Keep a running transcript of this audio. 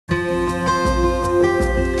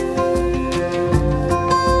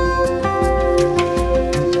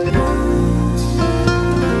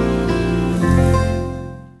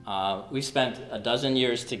we spent a dozen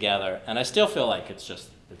years together, and I still feel like it's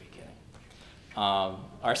just the beginning.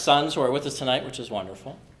 Our sons who are with us tonight, which is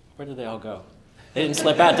wonderful. Where did they all go? They didn't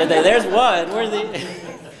slip out, did they? There's one.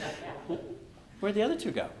 Where'd the other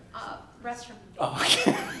two go? Restroom. Oh,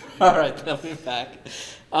 okay. All right, they'll be back.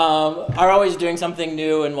 Are always doing something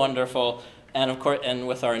new and wonderful, and of course, and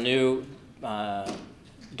with our new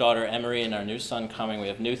daughter Emery and our new son coming, we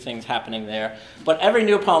have new things happening there. But every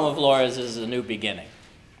new poem of Laura's is a new beginning.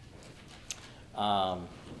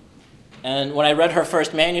 And when I read her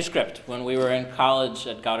first manuscript, when we were in college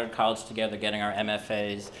at Goddard College together getting our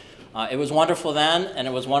MFAs, it was wonderful then, and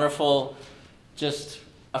it was wonderful just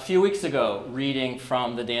a few weeks ago reading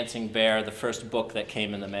from The Dancing Bear, the first book that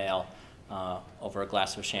came in the mail over a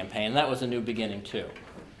glass of champagne. And that was a new beginning too.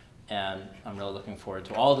 And I'm really looking forward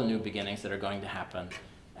to all the new beginnings that are going to happen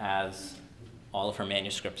as all of her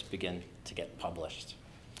manuscripts begin to get published.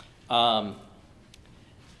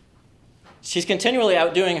 She's continually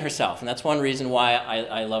outdoing herself, and that's one reason why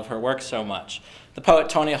I love her work so much. The poet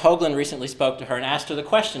Tonya Hoagland recently spoke to her and asked her the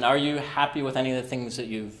question, are you happy with any of the things that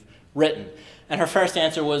you've written? And her first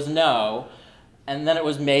answer was no, and then it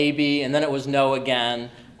was maybe, and then it was no again,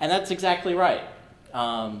 and that's exactly right.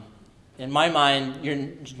 In my mind,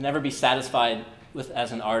 you should never be satisfied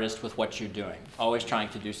as an artist with what you're doing, always trying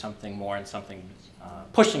to do something more and something,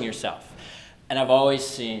 pushing yourself. And I've always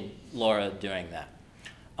seen Laura doing that.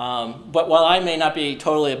 But while I may not be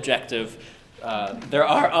totally objective, there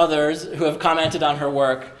are others who have commented on her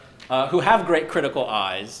work who have great critical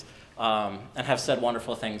eyes and have said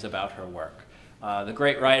wonderful things about her work. The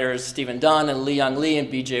great writers Stephen Dunn and Lee Young Lee and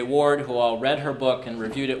B.J. Ward, who all read her book and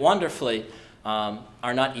reviewed it wonderfully,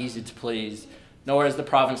 are not easy to please, nor is the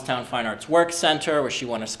Provincetown Fine Arts Work Center, where she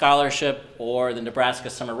won a scholarship, or the Nebraska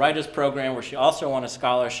Summer Writers Program, where she also won a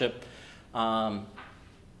scholarship,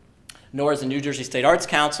 nor is the New Jersey State Arts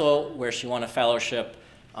Council, where she won a fellowship,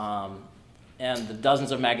 and the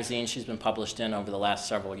dozens of magazines she's been published in over the last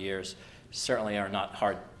several years certainly are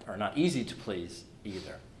not easy to please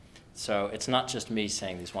either. So it's not just me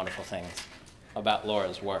saying these wonderful things about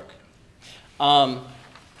Laura's work.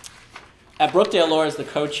 At Brookdale, Laura is the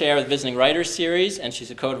co-chair of the Visiting Writers Series, and she's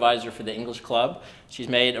a co-advisor for the English Club. She's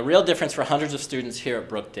made a real difference for hundreds of students here at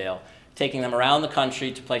Brookdale, taking them around the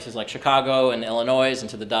country to places like Chicago and Illinois and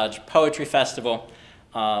to the Dodge Poetry Festival.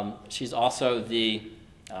 She's also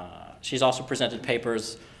presented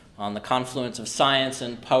papers on the confluence of science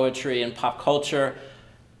and poetry and pop culture,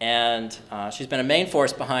 and she's been a main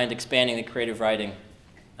force behind expanding the creative writing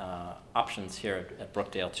options here at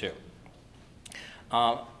Brookdale too.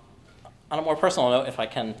 On a more personal note, if I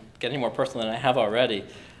can get any more personal than I have already,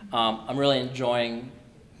 I'm really enjoying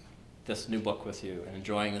this new book with you and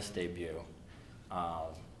enjoying this debut.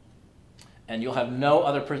 And you'll have no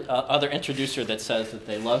other introducer that says that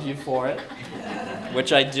they love you for it,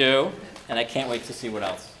 which I do, and I can't wait to see what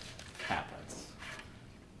else happens.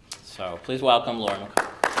 So please welcome Laura McCullough.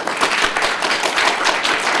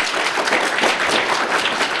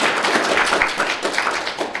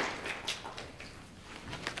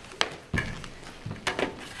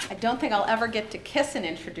 I don't think I'll ever get to kiss an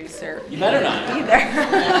introducer. You better not. Either.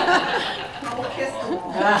 Kiss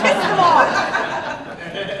them all.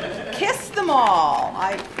 Kiss them all.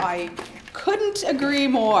 I couldn't agree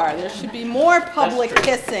more. There should be more public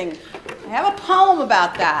kissing. I have a poem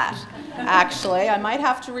about that, actually. I might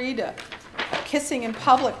have to read a kissing in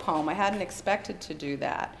public poem. I hadn't expected to do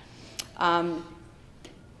that.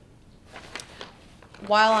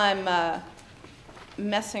 While I'm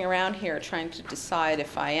messing around here trying to decide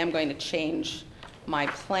if I am going to change my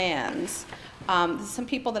plans, there's some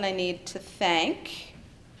people that I need to thank.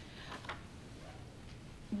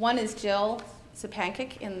 One is Jill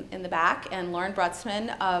Zepankik in the back, and Lauren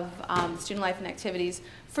Brutzman of Student Life and Activities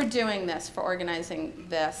for doing this, for organizing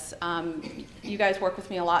this. You guys work with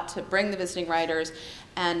me a lot to bring the visiting writers,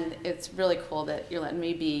 and it's really cool that you're letting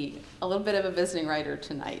me be a little bit of a visiting writer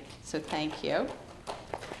tonight. So thank you.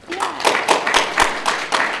 Yeah.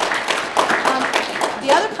 The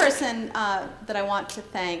other person that I want to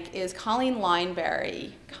thank is Colleen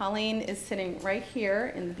Lineberry. Colleen is sitting right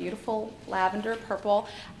here in the beautiful lavender purple.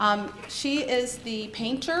 She is the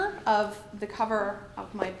painter of the cover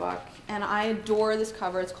of my book, and I adore this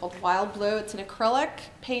cover. It's called Wild Blue. It's an acrylic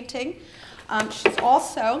painting. She's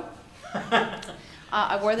also,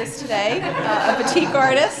 I wore this today, a batik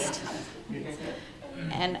artist,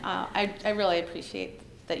 and I really appreciate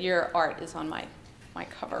that your art is on my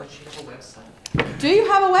cover. Does she have a website? Do you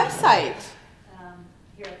have a website?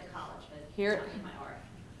 Here at the college, but here not in my art,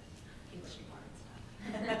 English art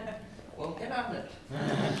and stuff. Well, get on it.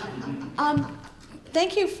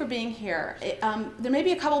 thank you for being here. There may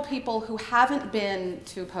be a couple people who haven't been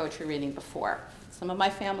to a poetry reading before. Some of my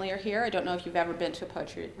family are here. I don't know if you've ever been to a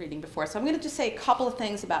poetry reading before. So I'm going to just say a couple of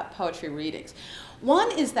things about poetry readings.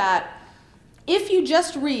 One is that if you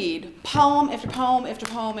just read poem after poem after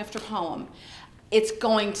poem after poem, it's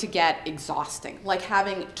going to get exhausting, like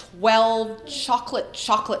having 12 chocolate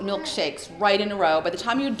milkshakes right in a row. By the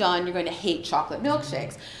time you're done, you're going to hate chocolate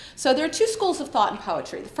milkshakes. So there are two schools of thought in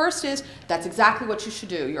poetry. The first is, that's exactly what you should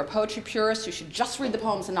do. You're a poetry purist. You should just read the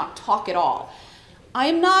poems and not talk at all. I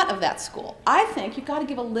am not of that school. I think you've got to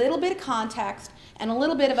give a little bit of context and a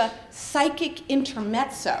little bit of a psychic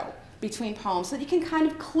intermezzo between poems so that you can kind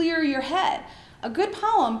of clear your head. A good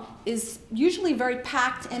poem is usually very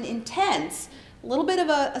packed and intense, a little bit of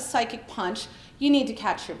a psychic punch. You need to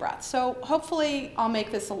catch your breath. So hopefully I'll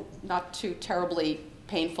make this not too terribly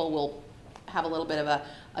painful. We'll have a little bit of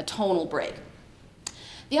a tonal break.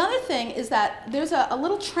 The other thing is that there's a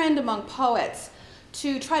little trend among poets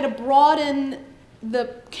to try to broaden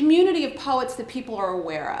the community of poets that people are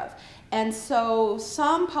aware of. And so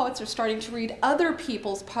some poets are starting to read other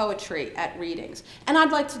people's poetry at readings. And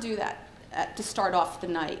I'd like to do that to start off the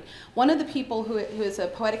night. One of the people who is a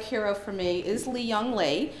poetic hero for me is Young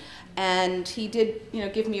Lee, and he did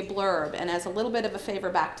give me a blurb. And as a little bit of a favor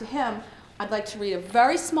back to him, I'd like to read a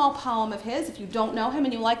very small poem of his. If you don't know him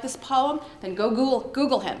and you like this poem, then go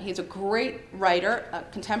Google him. He's a great writer, a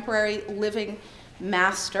contemporary living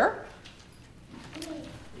master.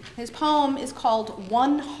 His poem is called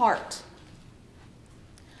One Heart.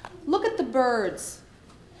 Look at the birds.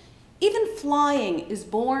 Even flying is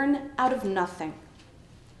born out of nothing.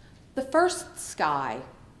 The first sky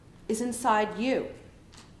is inside you,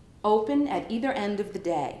 open at either end of the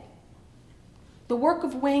day. The work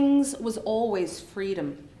of wings was always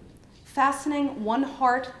freedom, fastening one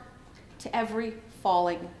heart to every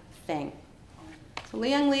falling thing. So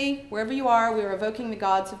Liang Lee, wherever you are, we are evoking the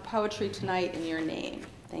gods of poetry tonight in your name.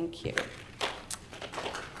 Thank you.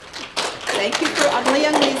 Thank you on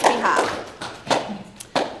Liang Lee's behalf.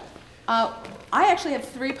 I actually have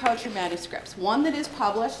 3 poetry manuscripts. One that is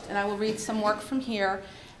published, and I will read some work from here,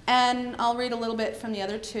 and I'll read a little bit from the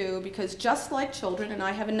other 2, because just like children, and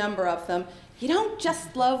I have a number of them, you don't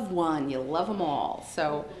just love one, you love them all.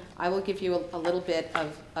 So I will give you a little bit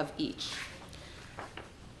of each.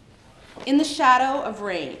 In the Shadow of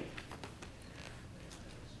Rain.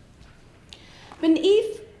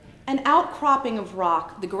 Beneath an outcropping of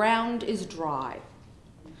rock, the ground is dry.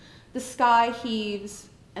 The sky heaves,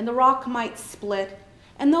 and the rock might split,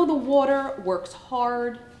 and though the water works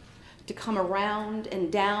hard to come around and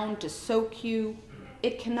down to soak you,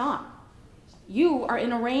 it cannot. You are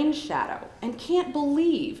in a rain shadow and can't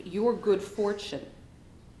believe your good fortune.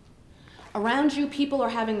 Around you, people are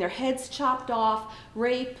having their heads chopped off.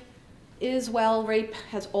 Rape has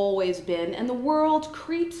always been, and the world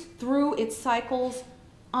creeps through its cycles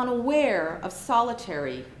unaware of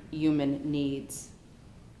solitary human needs.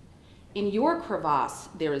 In your crevasse,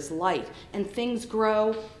 there is light, and things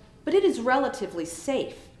grow, but it is relatively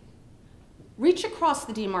safe. Reach across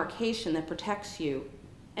the demarcation that protects you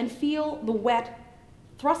and feel the wet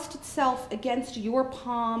thrust itself against your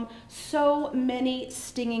palm, so many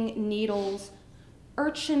stinging needles.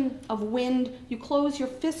 Urchin of wind, you close your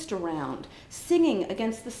fist around, singing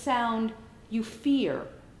against the sound you fear,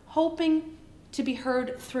 hoping to be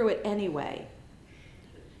heard through it anyway.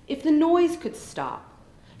 If the noise could stop,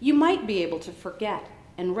 you might be able to forget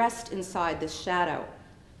and rest inside this shadow.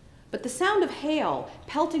 But the sound of hail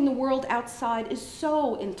pelting the world outside is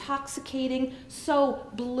so intoxicating, so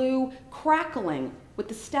blue, crackling with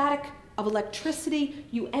the static of electricity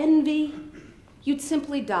you envy, you'd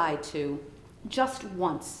simply die to, just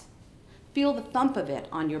once. Feel the thump of it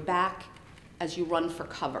on your back as you run for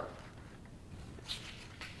cover.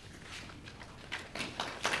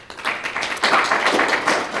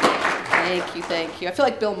 Thank you, thank you. I feel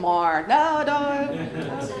like Bill Maher. No.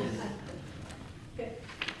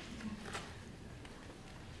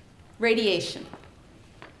 Radiation.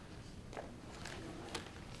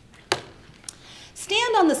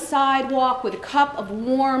 Stand on the sidewalk with a cup of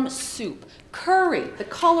warm soup, curry the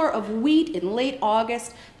color of wheat in late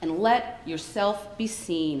August, and let yourself be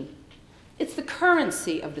seen. It's the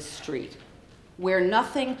currency of the street. Wear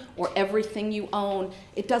nothing or everything you own.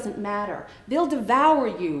 It doesn't matter. They'll devour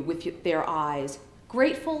you with their eyes,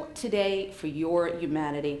 grateful today for your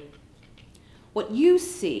humanity. What you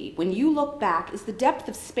see when you look back is the depth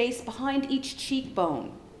of space behind each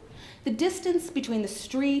cheekbone, the distance between the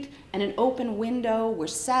street and an open window where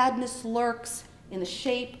sadness lurks in the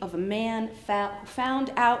shape of a man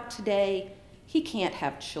found out today he can't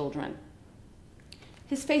have children.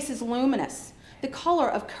 His face is luminous, the color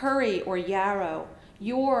of curry or yarrow,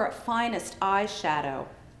 your finest eyeshadow,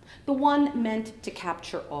 the one meant to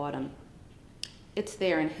capture autumn. It's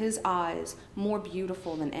there in his eyes, more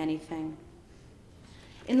beautiful than anything.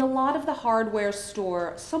 In the lot of the hardware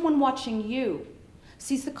store, someone watching you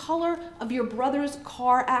sees the color of your brother's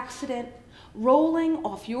car accident rolling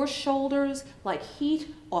off your shoulders like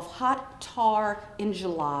heat off hot tar in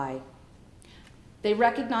July. They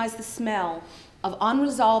recognize the smell of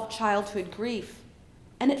unresolved childhood grief,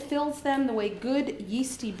 and it fills them the way good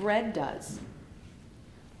yeasty bread does.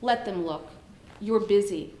 Let them look. You're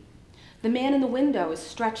busy. The man in the window is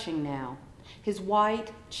stretching now, his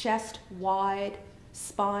white chest wide,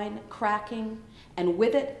 spine cracking, and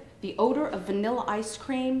with it, the odor of vanilla ice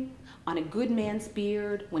cream on a good man's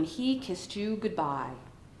beard when he kissed you goodbye.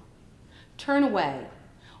 Turn away.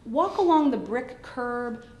 Walk along the brick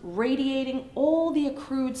curb, radiating all the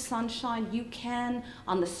accrued sunshine you can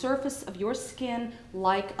on the surface of your skin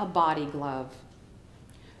like a body glove.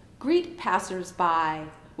 Greet passers-by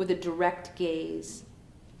with a direct gaze.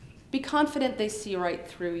 Be confident they see right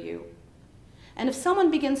through you. And if someone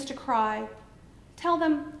begins to cry, tell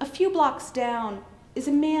them a few blocks down is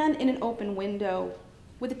a man in an open window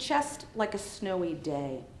with a chest like a snowy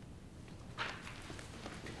day.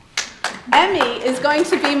 Emmy is going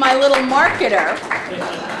to be my little marketer.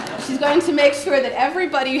 She's going to make sure that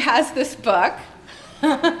everybody has this book.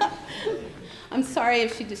 I'm sorry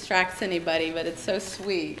if she distracts anybody, but it's so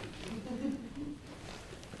sweet.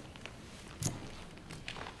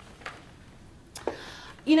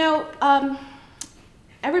 You know,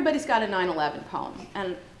 everybody's got a 9/11 poem,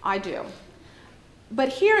 and I do. But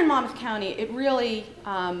here in Monmouth County, it really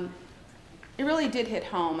did hit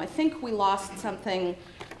home. I think we lost something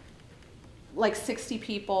like 60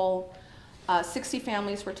 people, 60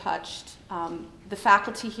 families were touched. The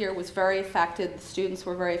faculty here was very affected, the students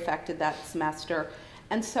were very affected that semester.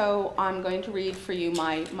 And so I'm going to read for you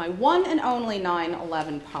my one and only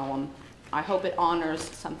 9/11 poem. I hope it honors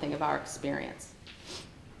something of our experience.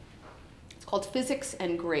 It's called Physics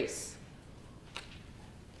and Grace.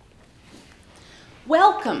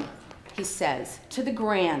 Welcome, he says, to the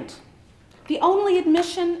grand. The only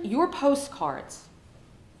admission, your postcards.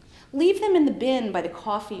 Leave them in the bin by the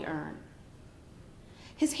coffee urn.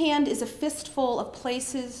 His hand is a fistful of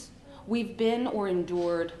places we've been or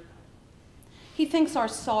endured. He thinks our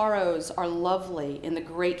sorrows are lovely in the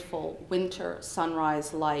grateful winter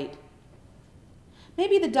sunrise light.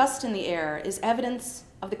 Maybe the dust in the air is evidence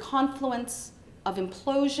of the confluence of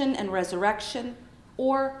implosion and resurrection,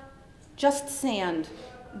 or just sand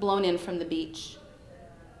blown in from the beach.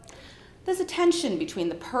 There's a tension between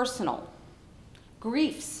the personal,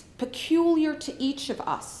 griefs peculiar to each of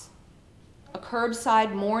us, a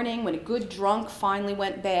curbside morning when a good drunk finally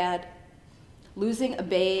went bad, losing a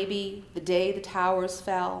baby the day the towers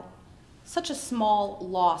fell, such a small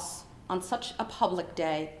loss on such a public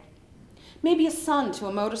day. Maybe a son to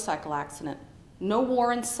a motorcycle accident, no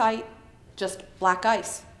war in sight, just black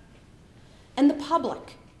ice. And the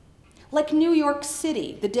public, like New York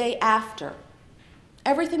City the day after,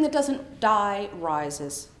 everything that doesn't die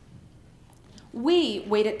rises. We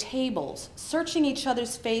wait at tables, searching each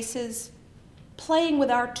other's faces, playing with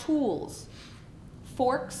our tools,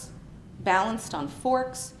 forks balanced on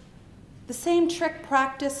forks, the same trick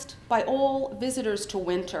practiced by all visitors to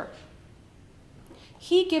winter.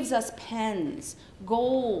 He gives us pens,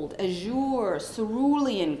 gold, azure,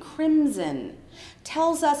 cerulean, crimson,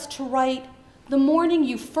 tells us to write the morning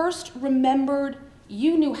you first remembered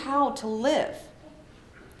you knew how to live.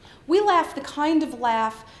 We laugh the kind of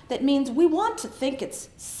laugh that means we want to think it's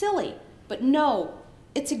silly, but no,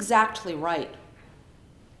 it's exactly right.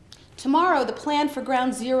 Tomorrow, the plan for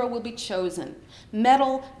ground zero will be chosen,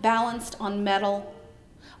 metal balanced on metal,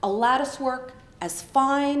 a latticework as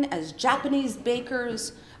fine as Japanese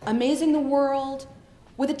bakers, amazing the world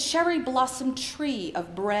with a cherry blossom tree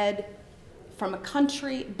of bread from a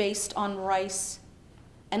country based on rice,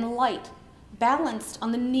 and light balanced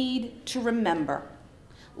on the need to remember.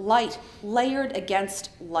 Light layered against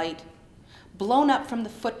light, blown up from the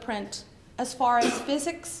footprint as far as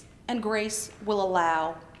physics and grace will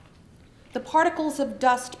allow. The particles of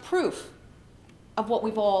dust proof of what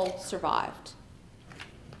we've all survived.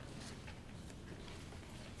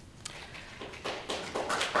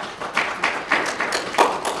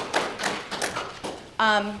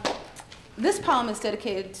 This poem is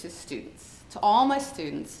dedicated to students, to all my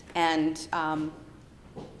students, and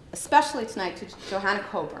especially tonight to Johanna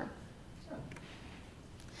Coburn.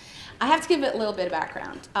 I have to give it a little bit of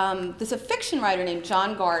background. There's a fiction writer named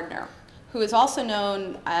John Gardner who is also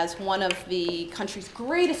known as one of the country's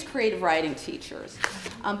greatest creative writing teachers.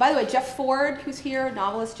 By the way, Jeff Ford, who's here,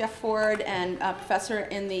 novelist Jeff Ford, and a professor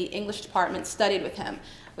in the English department studied with him,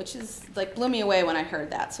 which is like blew me away when I heard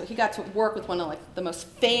that. So he got to work with one of like the most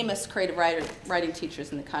famous creative writing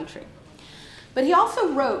teachers in the country. But he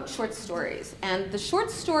also wrote short stories, and the short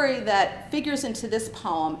story that figures into this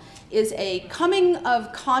poem is a coming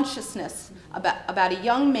of consciousness about a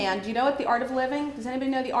young man. Do you know what The Art of Living? Does anybody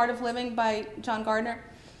know The Art of Living by John Gardner?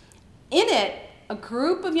 In it, a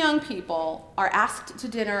group of young people are asked to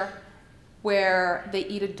dinner where they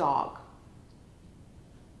eat a dog.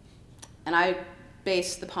 And I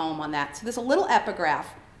based the poem on that. So there's a little epigraph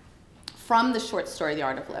from the short story, The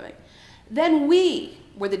Art of Living. Then we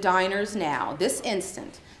were the diners now, this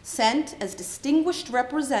instant, sent as distinguished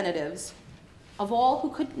representatives of all who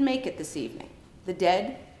couldn't make it this evening, the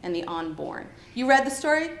dead and the unborn. You read the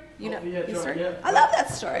story? You know the story? Yeah. I love that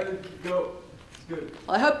story. Go. It's good.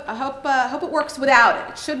 Well, I hope it works without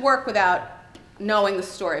it. It should work without knowing the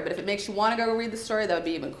story, but if it makes you want to go read the story, that would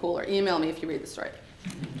be even cooler. Email me if you read the story.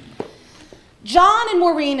 John and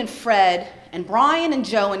Maureen and Fred and Brian and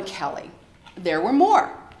Joe and Kelly. There were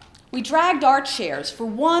more. We dragged our chairs for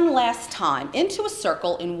one last time into a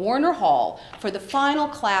circle in Warner Hall for the final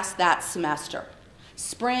class that semester.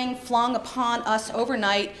 Spring flung upon us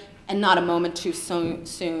overnight, and not a moment too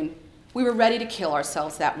soon. We were ready to kill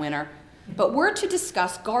ourselves that winter. But we're to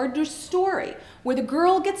discuss Gardner's story, where the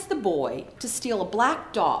girl gets the boy to steal a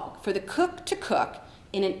black dog for the cook to cook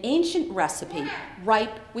in an ancient recipe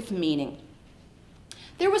ripe with meaning.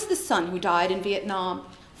 There was the son who died in Vietnam,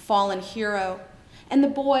 fallen hero, and the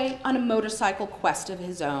boy on a motorcycle quest of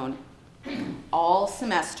his own. All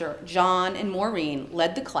semester, John and Maureen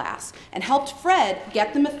led the class and helped Fred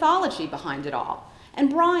get the mythology behind it all. And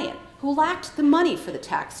Brian, who lacked the money for the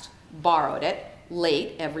text, borrowed it,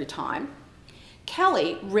 late every time.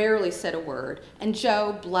 Kelly rarely said a word, and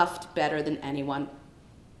Joe bluffed better than anyone.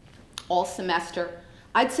 All semester,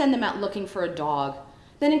 I'd send them out looking for a dog.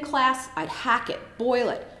 Then in class, I'd hack it, boil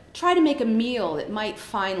it, try to make a meal that might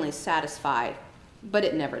finally satisfy. But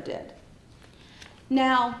it never did.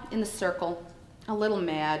 Now, in the circle, a little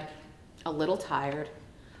mad, a little tired,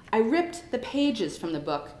 I ripped the pages from the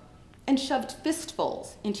book and shoved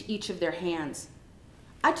fistfuls into each of their hands.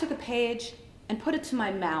 I took a page and put it to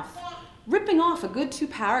my mouth, ripping off a good 2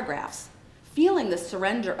 paragraphs, feeling the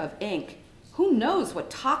surrender of ink. Who knows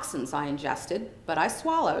what toxins I ingested, but I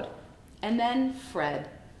swallowed. And then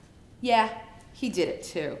Fred. Yeah, he did it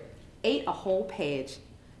too. Ate a whole page.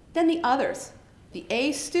 Then the others. The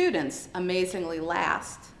A students, amazingly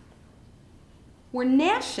last, were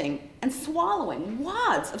gnashing and swallowing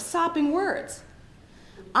wads of sopping words.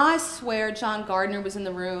 I swear John Gardner was in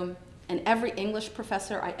the room, and every English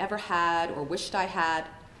professor I ever had or wished I had.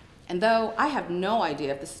 And though I have no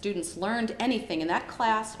idea if the students learned anything in that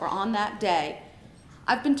class or on that day,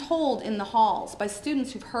 I've been told in the halls by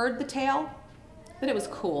students who've heard the tale that it was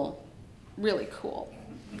cool, really cool.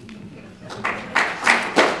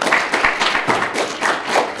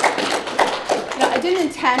 I didn't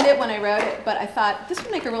intend it when I wrote it, but I thought this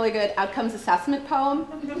would make a really good outcomes assessment poem.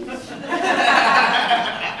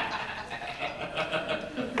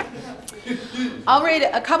 I'll read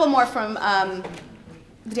a couple more from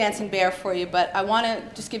The Dancing Bear for you, but I want to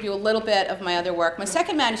just give you a little bit of my other work. My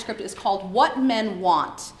second manuscript is called What Men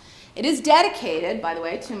Want. It is dedicated, by the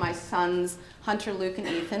way, to my sons Hunter, Luke, and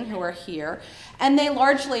Ethan, who are here, and they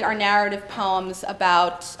largely are narrative poems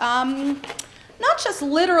about not just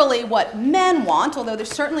literally what men want, although there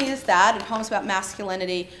certainly is that, and poems about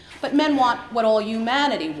masculinity, but men want what all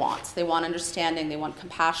humanity wants. They want understanding, they want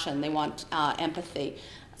compassion, they want empathy.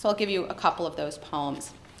 So I'll give you a couple of those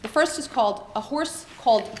poems. The first is called A Horse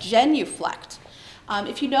Called Genuflect.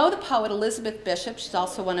 If you know the poet Elizabeth Bishop, she's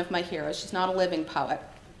also one of my heroes. She's not a living poet.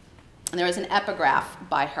 And there is an epigraph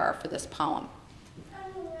by her for this poem.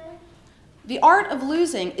 The art of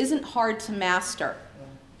losing isn't hard to master.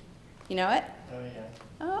 You know it?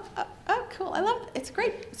 Oh, yeah. Oh, cool. I love it. It's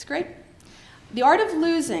great. It's great. The art of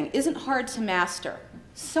losing isn't hard to master.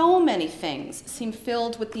 So many things seem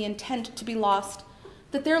filled with the intent to be lost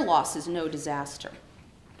that their loss is no disaster.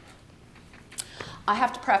 I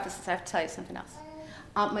have to preface this. I have to tell you something else.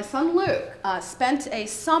 My son Luke spent a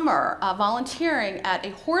summer volunteering at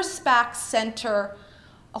a horseback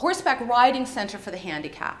riding center for the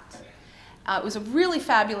handicapped. It was a really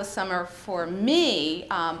fabulous summer for me.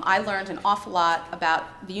 I learned an awful lot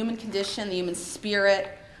about the human condition, the human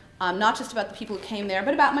spirit, not just about the people who came there,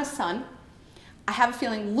 but about my son. I have a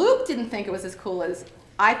feeling Luke didn't think it was as cool as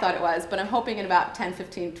I thought it was, but I'm hoping in about 10,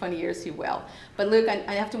 15, 20 years he will. But Luke,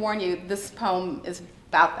 I have to warn you, this poem is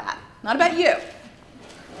about that, not about you.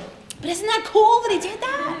 But isn't that cool that he did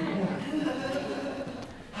that?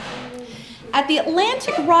 At the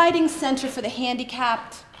Atlantic Riding Center for the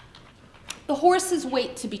Handicapped, the horses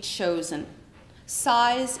wait to be chosen,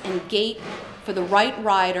 size and gait for the right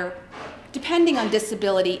rider, depending on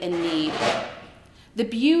disability and need. The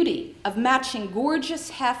beauty of matching gorgeous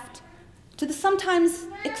heft to the sometimes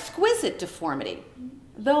exquisite deformity,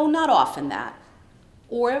 though not often that,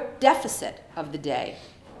 or deficit of the day.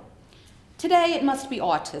 Today it must be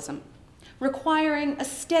autism, requiring a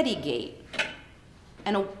steady gait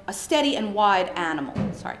and a steady and wide animal.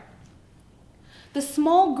 The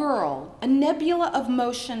small girl, a nebula of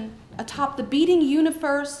motion atop the beating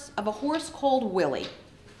universe of a horse called Willie,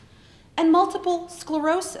 and multiple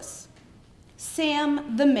sclerosis.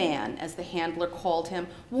 Sam the man, as the handler called him,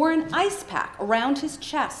 wore an ice pack around his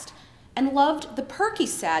chest and loved the perky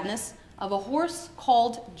sadness of a horse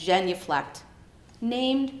called Genuflect,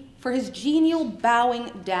 named for his genial bowing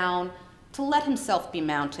down to let himself be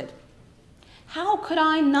mounted. How could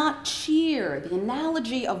I not cheer the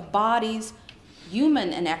analogy of bodies,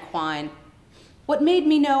 human and equine? What made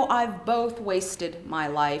me know I've both wasted my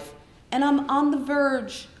life and I'm on the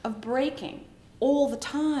verge of breaking all the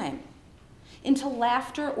time into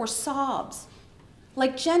laughter or sobs,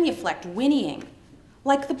 like Genuflect whinnying,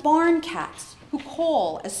 like the barn cats who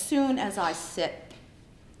call as soon as I sit.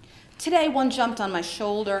 Today one jumped on my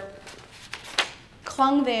shoulder,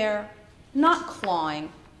 clung there, not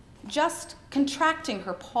clawing, just contracting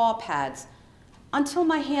her paw pads until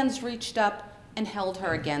my hands reached up and held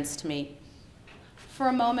her against me. For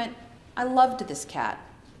a moment, I loved this cat.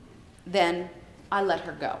 Then I let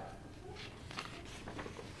her go.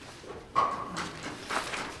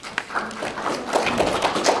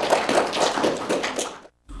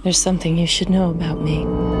 There's something you should know about me.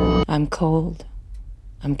 I'm cold.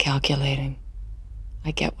 I'm calculating.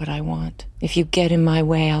 I get what I want. If you get in my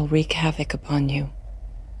way, I'll wreak havoc upon you.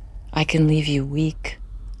 I can leave you weak,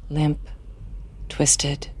 limp,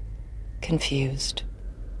 twisted, confused.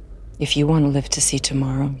 If you want to live to see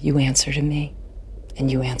tomorrow, you answer to me, and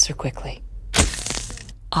you answer quickly.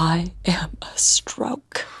 I am a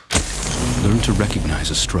stroke. Learn to recognize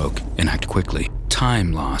a stroke and act quickly.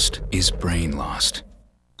 Time lost is brain lost.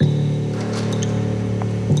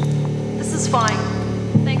 This is fine.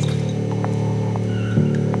 Thanks.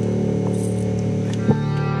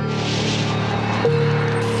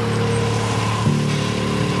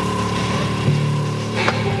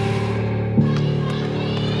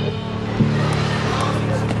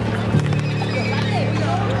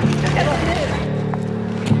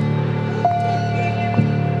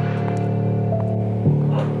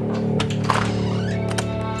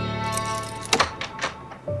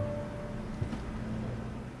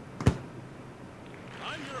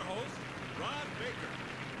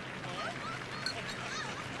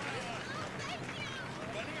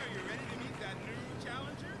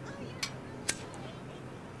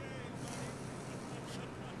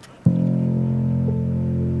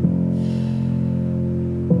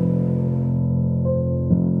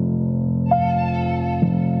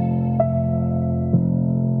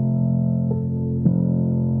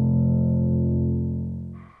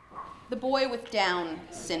 The boy with Down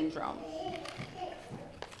syndrome.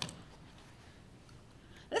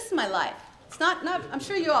 This is my life. It's not, I'm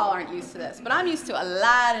sure you all aren't used to this, but I'm used to a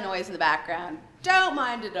lot of noise in the background. Don't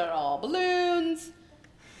mind it at all. Balloons,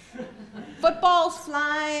 footballs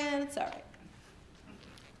flying, it's all right.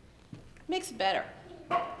 Makes it better.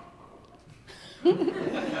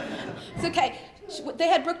 It's okay. They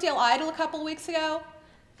had Brookdale Idol a couple of weeks ago.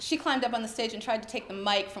 She climbed up on the stage and tried to take the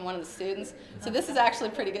mic from one of the students, so this is actually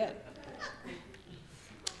pretty good.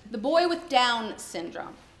 The boy with Down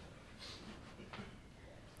syndrome.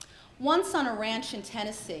 Once on a ranch in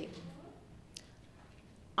Tennessee,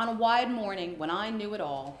 on a wide morning when I knew it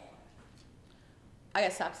all, I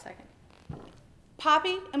gotta stop a second.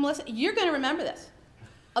 Poppy and Melissa, you're gonna remember this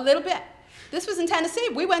a little bit. This was in Tennessee.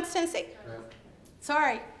 We went to Tennessee.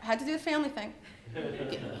 Sorry, I had to do the family thing.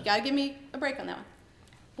 You gotta give me a break on that one.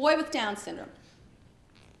 Boy with Down syndrome.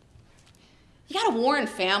 You gotta warn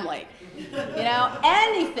family. You know,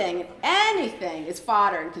 anything is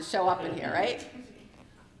fodder and can show up in here, right?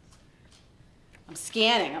 I'm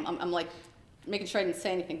scanning. I'm like making sure I didn't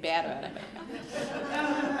say anything bad about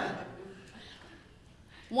it.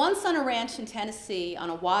 Once on a ranch in Tennessee, on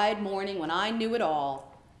a wide morning when I knew it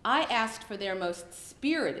all, I asked for their most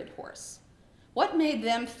spirited horse. What made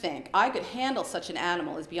them think I could handle such an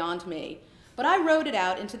animal is beyond me, but I rode it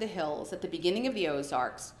out into the hills at the beginning of the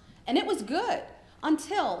Ozarks, and it was good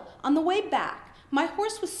until, on the way back, my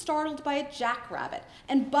horse was startled by a jackrabbit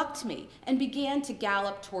and bucked me and began to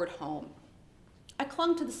gallop toward home. I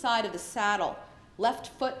clung to the side of the saddle, left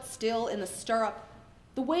foot still in the stirrup,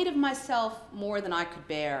 the weight of myself more than I could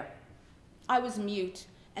bear. I was mute,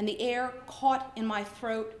 and the air caught in my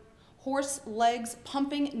throat, horse legs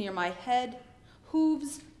pumping near my head,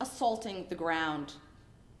 hooves assaulting the ground.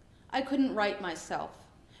 I couldn't right myself,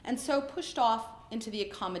 and so pushed off into the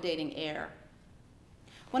accommodating air.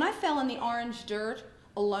 When I fell in the orange dirt,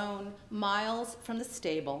 alone, miles from the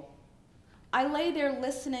stable, I lay there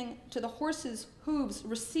listening to the horse's hooves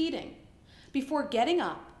receding before getting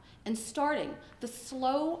up and starting the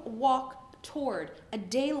slow walk toward a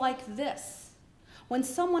day like this, when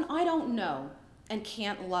someone I don't know and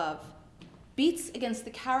can't love beats against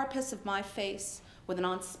the carapace of my face with an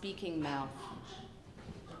unspeaking mouth.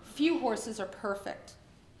 Few horses are perfect,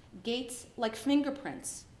 gaits like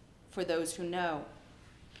fingerprints for those who know.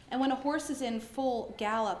 And when a horse is in full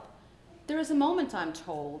gallop, there is a moment, I'm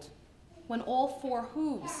told, when all four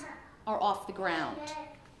hooves are off the ground.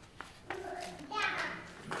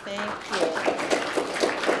 Thank you.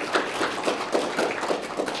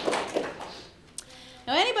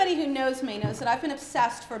 Now, anybody who knows me knows that I've been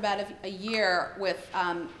obsessed for about a year with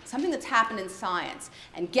something that's happened in science.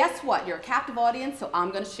 And guess what? You're a captive audience, so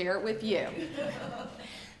I'm going to share it with you.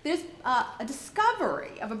 There's a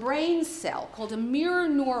discovery of a brain cell called a mirror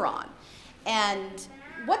neuron. And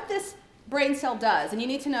what this brain cell does, and you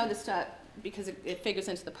need to know this because it figures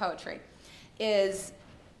into the poetry, is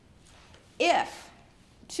if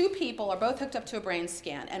two people are both hooked up to a brain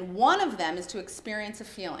scan and one of them is to experience a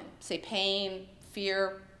feeling, say pain,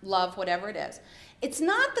 fear, love, whatever it is, it's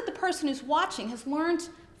not that the person who's watching has learned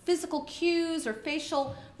physical cues or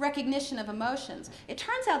facial recognition of emotions. It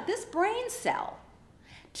turns out this brain cell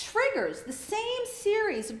triggers the same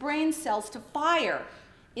series of brain cells to fire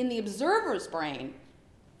in the observer's brain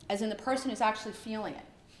as in the person who's actually feeling it.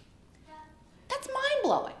 That's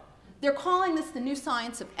mind-blowing. They're calling this the new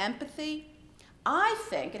science of empathy. I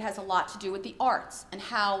think it has a lot to do with the arts and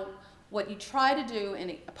how what you try to do in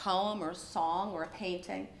a poem or a song or a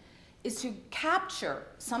painting is to capture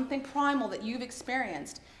something primal that you've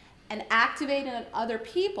experienced and activate in other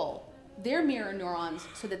people their mirror neurons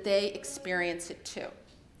so that they experience it too.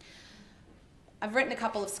 I've written a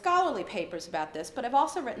couple of scholarly papers about this, but I've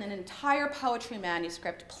also written an entire poetry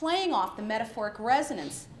manuscript playing off the metaphoric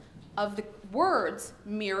resonance of the words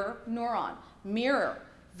mirror neuron. Mirror,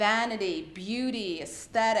 vanity, beauty,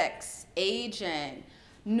 aesthetics, aging,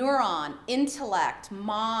 neuron, intellect,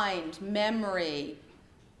 mind, memory,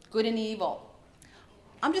 good and evil.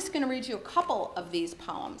 I'm just going to read you a couple of these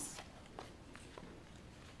poems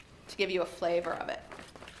to give you a flavor of it.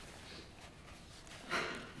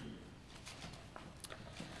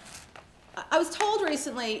 I was told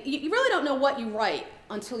recently, you really don't know what you write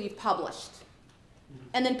until you've published.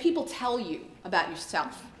 And then people tell you about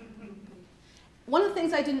yourself. One of the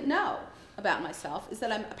things I didn't know about myself is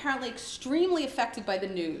that I'm apparently extremely affected by the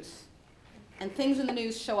news. And things in the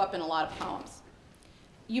news show up in a lot of poems.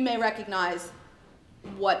 You may recognize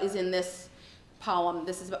what is in this poem.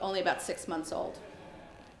 This is only about 6 months old.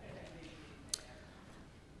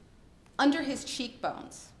 Under his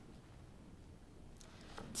cheekbones.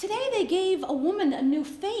 Today they gave a woman a new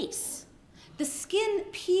face. The skin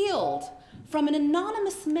peeled from an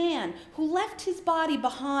anonymous man who left his body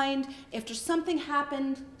behind after something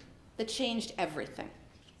happened that changed everything.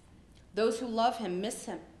 Those who love him miss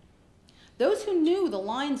him. Those who knew the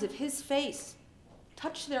lines of his face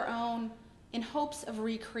touch their own in hopes of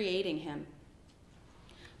recreating him.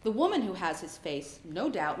 The woman who has his face, no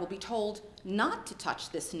doubt, will be told not to touch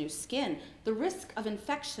this new skin, the risk of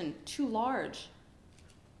infection too large.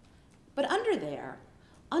 But under there,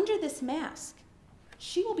 under this mask,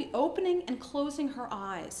 she will be opening and closing her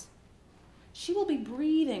eyes. She will be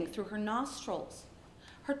breathing through her nostrils.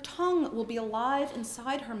 Her tongue will be alive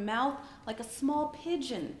inside her mouth like a small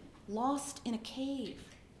pigeon lost in a cave.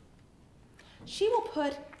 She will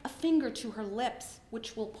put a finger to her lips,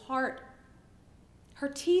 which will part. Her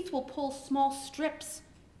teeth will pull small strips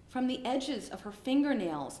from the edges of her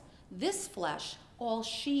fingernails. This flesh, all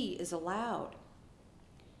she is allowed.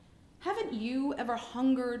 Haven't you ever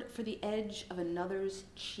hungered for the edge of another's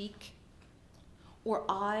cheek? Or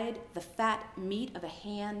eyed the fat meat of a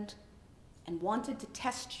hand and wanted to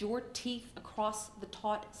test your teeth across the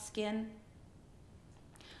taut skin?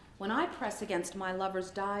 When I press against my lover's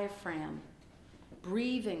diaphragm,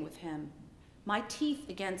 breathing with him, my teeth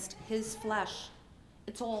against his flesh,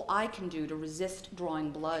 it's all I can do to resist drawing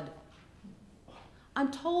blood. I'm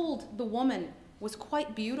told the woman was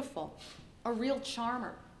quite beautiful, a real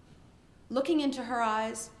charmer. Looking into her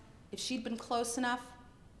eyes, If she'd been close enough,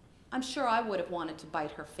 I'm sure I would have wanted to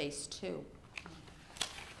bite her face too.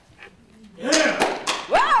 Yeah.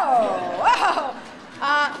 Whoa, whoa.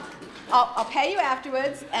 I'll pay you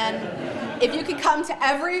afterwards, and if you could come to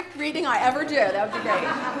every reading I ever do, that would be great.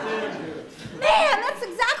 Man, that's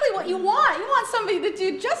exactly what you want. You want somebody to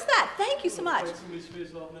do just that. Thank you so much. Somebody's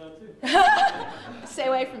face off now, too. Stay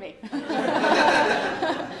away from me.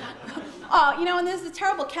 Oh, you know, and there's a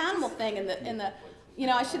terrible cannibal thing in the, you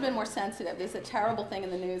know, I should have been more sensitive. There's a terrible thing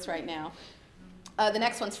in the news right now. The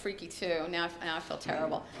next one's freaky too. Now I feel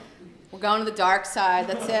terrible. We're going to the dark side.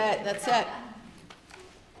 That's it. That's it.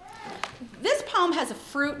 This poem has a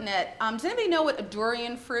fruit in it. Does anybody know what a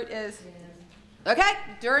durian fruit is? Okay,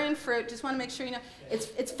 durian fruit. Just want to make sure you know.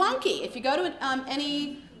 It's funky. If you go to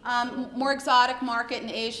any more exotic market, an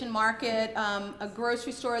Asian market, a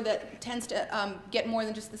grocery store that tends to get more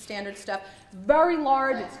than just the standard stuff. It's very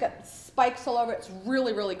large. It's got spikes all over it. It's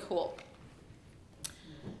really, really cool.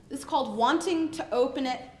 This is called Wanting to Open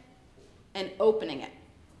It and Opening It.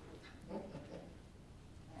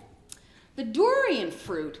 The durian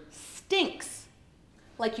fruit stinks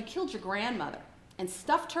like you killed your grandmother and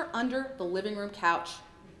stuffed her under the living room couch.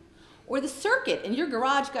 Or the circuit in your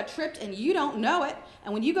garage got tripped and you don't know it,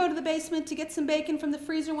 and when you go to the basement to get some bacon from the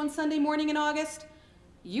freezer one Sunday morning in August,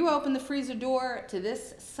 you open the freezer door to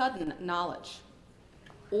this sudden knowledge.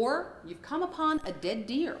 Or you've come upon a dead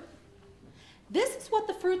deer. This is what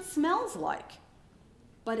the fruit smells like,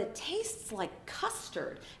 but it tastes like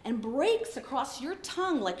custard and breaks across your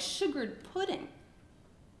tongue like sugared pudding.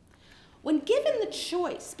 When given the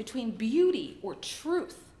choice between beauty or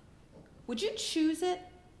truth, would you choose it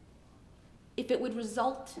if it would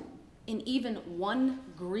result in even one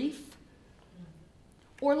grief?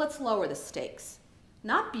 Or let's lower the stakes.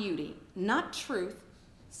 Not beauty, not truth,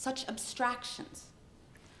 such abstractions.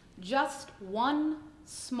 Just one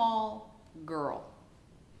small girl.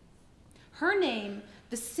 Her name,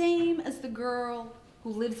 the same as the girl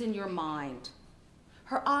who lives in your mind.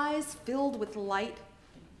 Her eyes filled with light.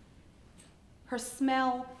 Her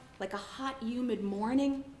smell like a hot, humid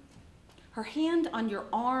morning. Her hand on your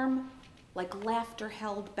arm like laughter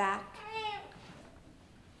held back.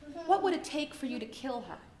 What would it take for you to kill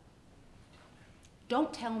her?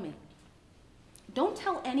 Don't tell me. Don't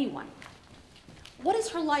tell anyone. What is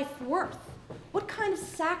her life worth? What kind of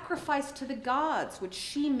sacrifice to the gods would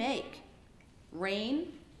she make?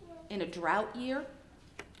 Rain in a drought year?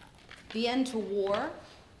 The end to war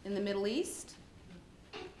in the Middle East?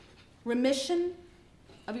 Remission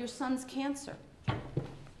of your son's cancer?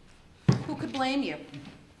 Who could blame you?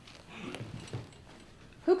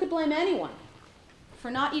 Who could blame anyone for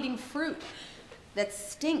not eating fruit that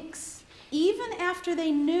stinks, even after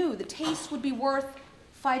they knew the taste would be worth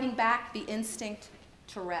fighting back the instinct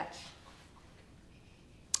to retch?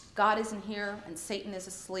 God isn't here and Satan is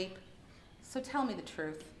asleep, so tell me the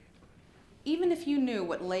truth. Even if you knew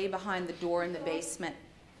what lay behind the door in the basement,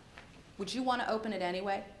 would you want to open it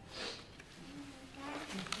anyway?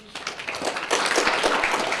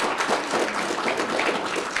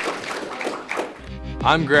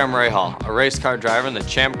 I'm Graham Rahal, a race car driver in the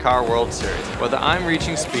Champ Car World Series. Whether I'm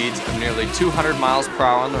reaching speeds of nearly 200 miles per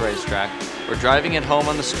hour on the racetrack or driving at home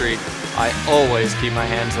on the street, I always keep my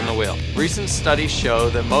hands on the wheel. Recent studies show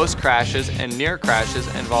that most crashes and near crashes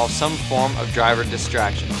involve some form of driver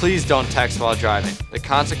distraction. Please don't text while driving. The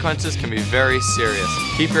consequences can be very serious.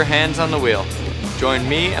 Keep your hands on the wheel. Join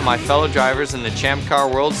me and my fellow drivers in the Champ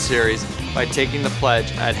Car World Series by taking the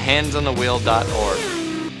pledge at handsonthewheel.org.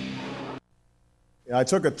 I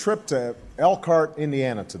took a trip to Elkhart,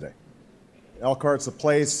 Indiana today. Elkhart's a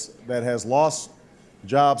place that has lost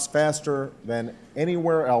jobs faster than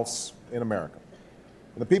anywhere else in America.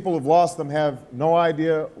 The people who've lost them have no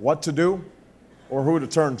idea what to do or who to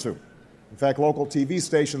turn to. In fact, local TV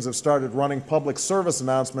stations have started running public service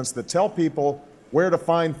announcements that tell people where to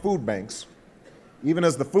find food banks, even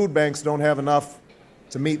as the food banks don't have enough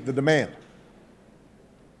to meet the demand.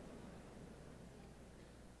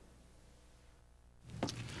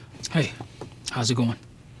 Hey, how's it going?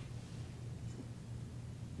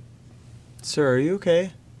 Sir, are you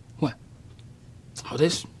okay? What? Oh,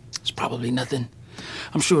 this? It's probably nothing.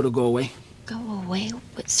 I'm sure it'll go away. Go away?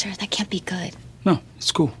 But, sir, that can't be good. No,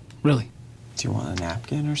 it's cool, really. Do you want a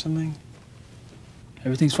napkin or something?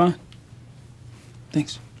 Everything's fine.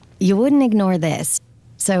 Thanks. You wouldn't ignore this,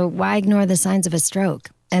 so why ignore the signs of a stroke?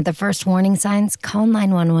 At the first warning signs, call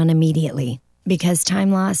 911 immediately, because time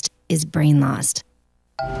lost is brain lost.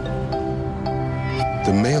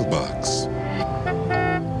 The mailbox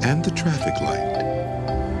and the traffic light.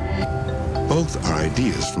 Both are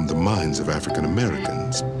ideas from the minds of African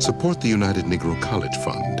Americans. Support the United Negro College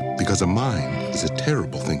Fund because a mind is a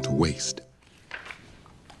terrible thing to waste.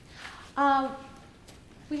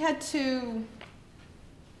 We had to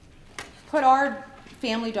put our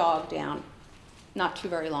family dog down not too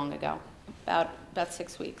very long ago, about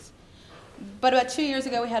 6 weeks. But about 2 years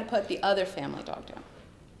ago, we had to put the other family dog down.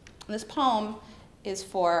 And this poem is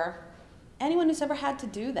for anyone who's ever had to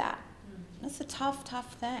do that. It's a tough,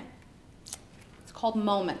 tough thing. It's called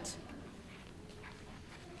Moment.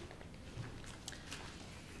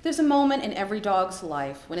 There's a moment in every dog's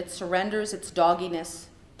life when it surrenders its dogginess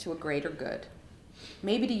to a greater good.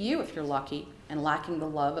 Maybe to you if you're lucky and lacking the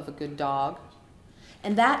love of a good dog.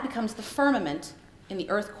 And that becomes the firmament in the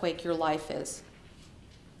earthquake your life is.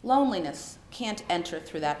 Loneliness can't enter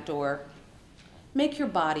through that door. Make your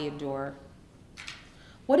body a door.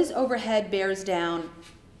 What is overhead bears down,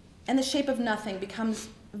 and the shape of nothing becomes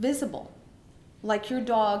visible, like your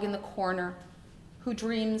dog in the corner who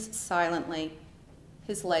dreams silently,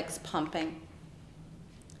 his legs pumping.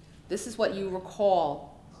 This is what you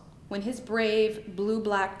recall when his brave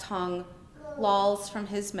blue-black tongue lolls from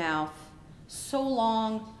his mouth, so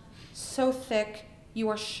long, so thick, you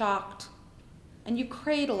are shocked, and you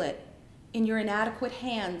cradle it in your inadequate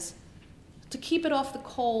hands to keep it off the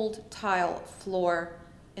cold tile floor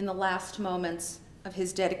in the last moments of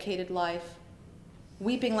his dedicated life,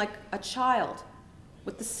 weeping like a child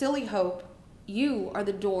with the silly hope you are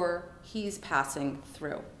the door he's passing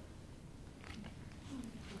through.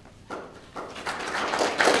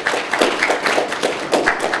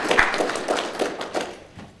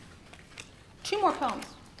 Two more poems.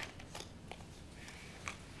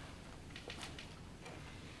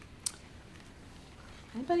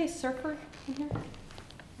 Anybody a surfer in here?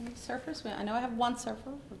 Any surfers? I know I have one surfer,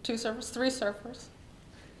 or two surfers, three surfers.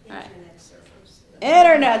 All right. Internet surfers.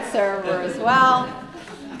 Internet surfers. Well,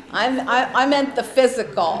 I meant the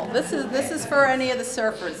physical. This is for any of the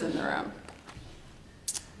surfers in the room.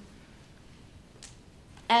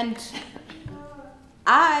 And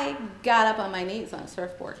I got up on my knees on a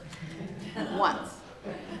surfboard once.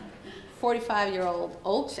 45-year-old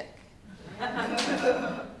old chick.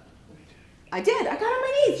 I did. I got on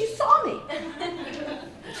my knees. You saw me.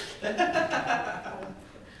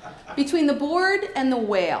 Between the board and the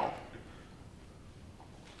whale.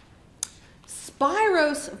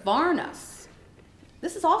 Spiros Varnos.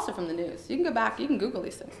 This is also from the news. You can go back. You can Google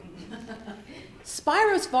these things.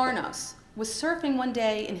 Spiros Varnos was surfing one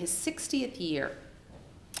day in his 60th year.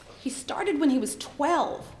 He started when he was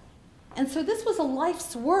 12. And so this was a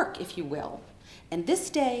life's work, if you will. And this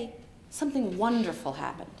day, something wonderful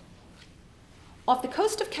happened. Off the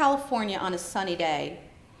coast of California on a sunny day,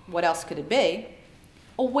 what else could it be?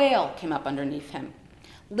 A whale came up underneath him,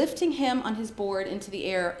 lifting him on his board into the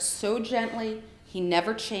air so gently he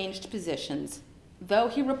never changed positions, though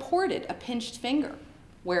he reported a pinched finger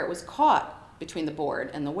where it was caught between the board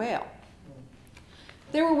and the whale.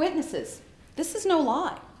 There were witnesses. This is no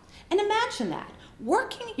lie. And imagine that,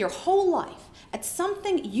 working your whole life at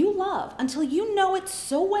something you love until you know it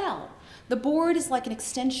so well. The board is like an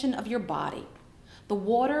extension of your body, the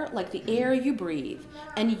water like the air you breathe,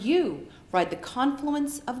 and you ride the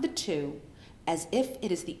confluence of the two as if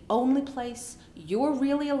it is the only place you're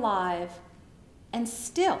really alive, and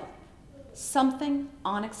still something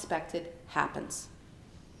unexpected happens.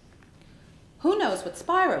 Who knows what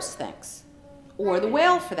Spiros thinks, or the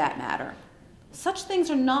whale for that matter? Such things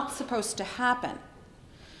are not supposed to happen.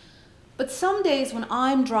 But some days when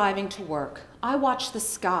I'm driving to work, I watch the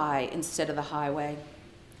sky instead of the highway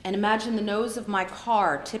and imagine the nose of my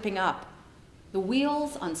car tipping up, the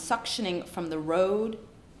wheels unsuctioning from the road,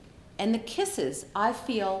 and the kisses I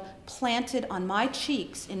feel planted on my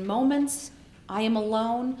cheeks in moments I am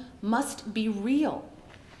alone must be real.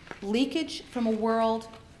 Leakage from a world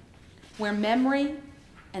where memory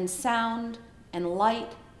and sound and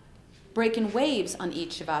light break in waves on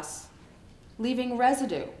each of us, leaving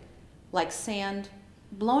residue like sand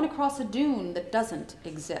blown across a dune that doesn't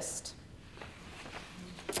exist.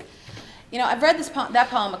 You know, I've read that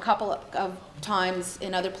poem a couple of times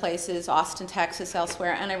in other places, Austin, Texas,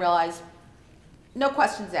 elsewhere, and I realized no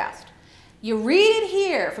questions asked. You read it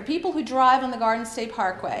here for people who drive on the Garden State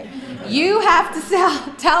Parkway. You have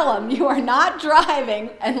to tell them you are not driving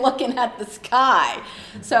and looking at the sky.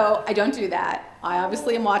 So I don't do that. I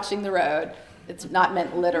obviously am watching the road. It's not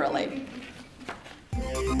meant literally.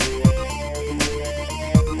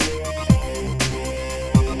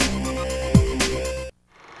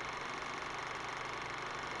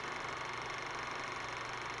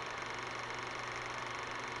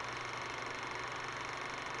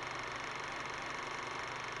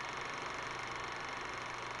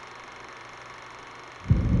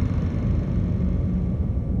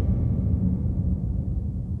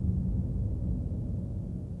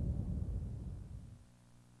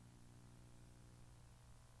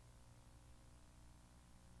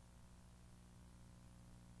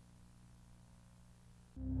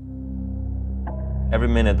 Every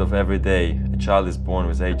minute of every day, a child is born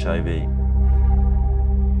with HIV.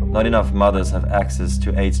 Not enough mothers have access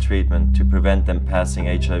to AIDS treatment to prevent them passing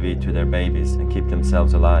HIV to their babies and keep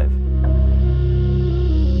themselves alive.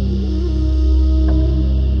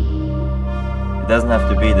 It doesn't have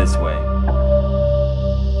to be this way.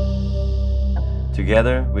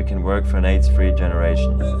 Together, we can work for an AIDS-free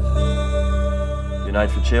generation. Unite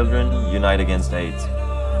for children, unite against AIDS.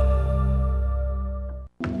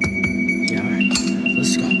 Yeah, all right.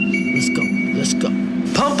 Let's go. Let's go. Let's go.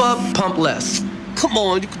 Pump up, pump less. Come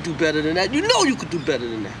on, you could do better than that. You know you could do better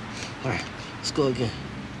than that. All right, let's go again.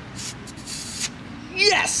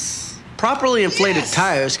 Yes! Properly inflated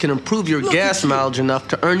tires can improve your gas mileage enough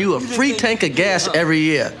to earn you a free tank of gas every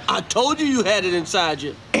year. I told you you had it inside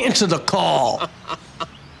you. Answer the call.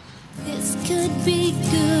 This could be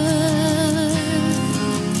good.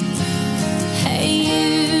 Hey,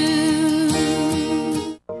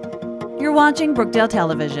 you. You're watching Brookdale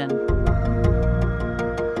Television.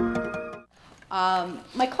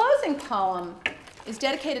 My closing poem is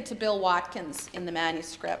dedicated to Bill Watkins in the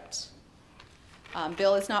manuscript.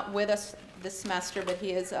 Bill is not with us this semester, but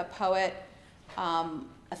he is a poet,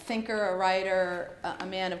 a thinker, a writer, a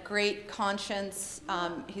man of great conscience.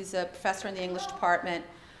 He's a professor in the English department.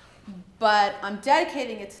 But I'm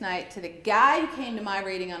dedicating it tonight to the guy who came to my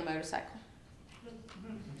reading on a motorcycle.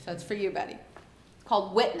 So it's for you, Betty. It's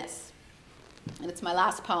called Witness. And it's my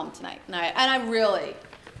last poem tonight. And I really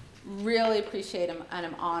appreciate him, and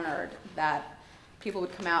I'm honored that people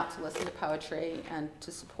would come out to listen to poetry and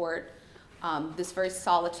to support this very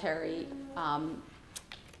solitary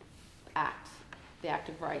act, the act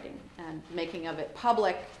of writing. And making of it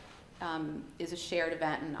public is a shared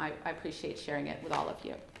event, and I appreciate sharing it with all of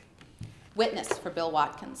you. Witness for Bill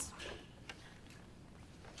Watkins.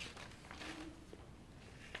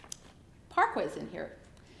 Parkway's in here.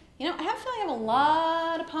 You know, I have a feeling I have a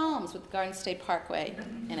lot of poems with Garden State Parkway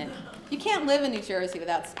in it. You can't live in New Jersey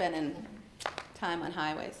without spending time on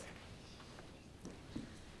highways.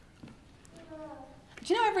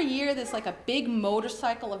 Do you know every year there's like a big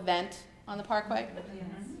motorcycle event on the Parkway?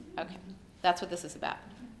 Okay, that's what this is about.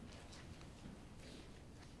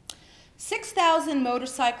 6,000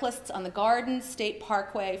 motorcyclists on the Garden State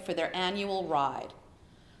Parkway for their annual ride.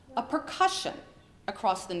 A percussion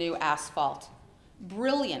across the new asphalt.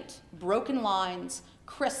 Brilliant, broken lines,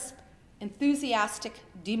 crisp, enthusiastic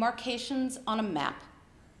demarcations on a map.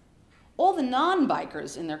 All the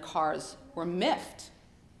non-bikers in their cars were miffed.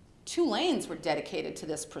 2 lanes were dedicated to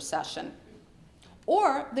this procession.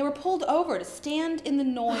 Or they were pulled over to stand in the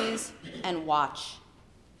noise and watch.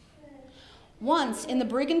 Once, in the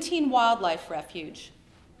Brigantine Wildlife Refuge,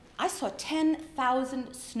 I saw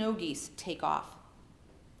 10,000 snow geese take off.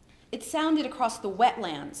 It sounded across the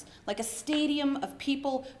wetlands like a stadium of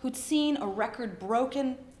people who'd seen a record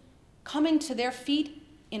broken, coming to their feet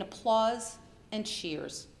in applause and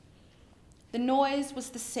cheers. The noise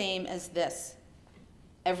was the same as this.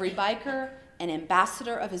 Every biker an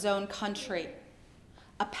ambassador of his own country,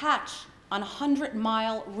 a patch on a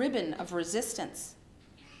 100-mile ribbon of resistance.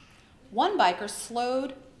 One biker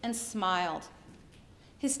slowed and smiled.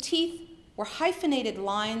 His teeth were hyphenated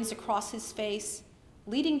lines across his face,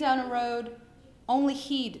 leading down a road only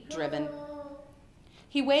he'd driven.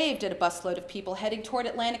 He waved at a busload of people heading toward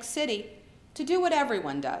Atlantic City to do what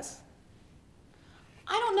everyone does.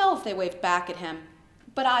 I don't know if they waved back at him,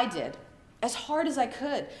 but I did, as hard as I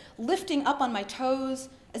could, lifting up on my toes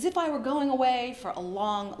as if I were going away for a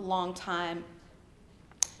long, long time.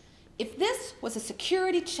 If this was a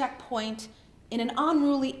security checkpoint in an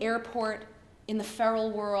unruly airport in the feral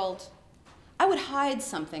world, I would hide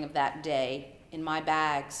something of that day in my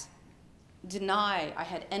bags, deny I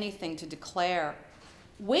had anything to declare,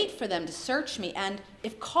 wait for them to search me, and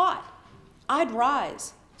if caught, I'd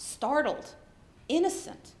rise, startled,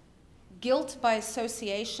 innocent, guilt by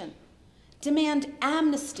association, demand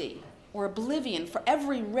amnesty or oblivion for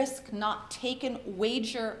every risk not taken,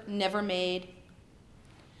 wager never made.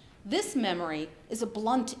 This memory is a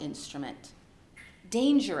blunt instrument,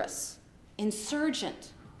 dangerous,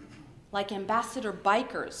 insurgent, like ambassador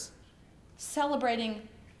bikers, celebrating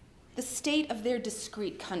the state of their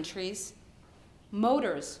discrete countries,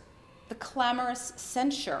 motors, the clamorous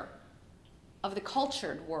censure of the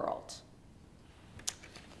cultured world.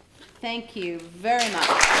 Thank you very much.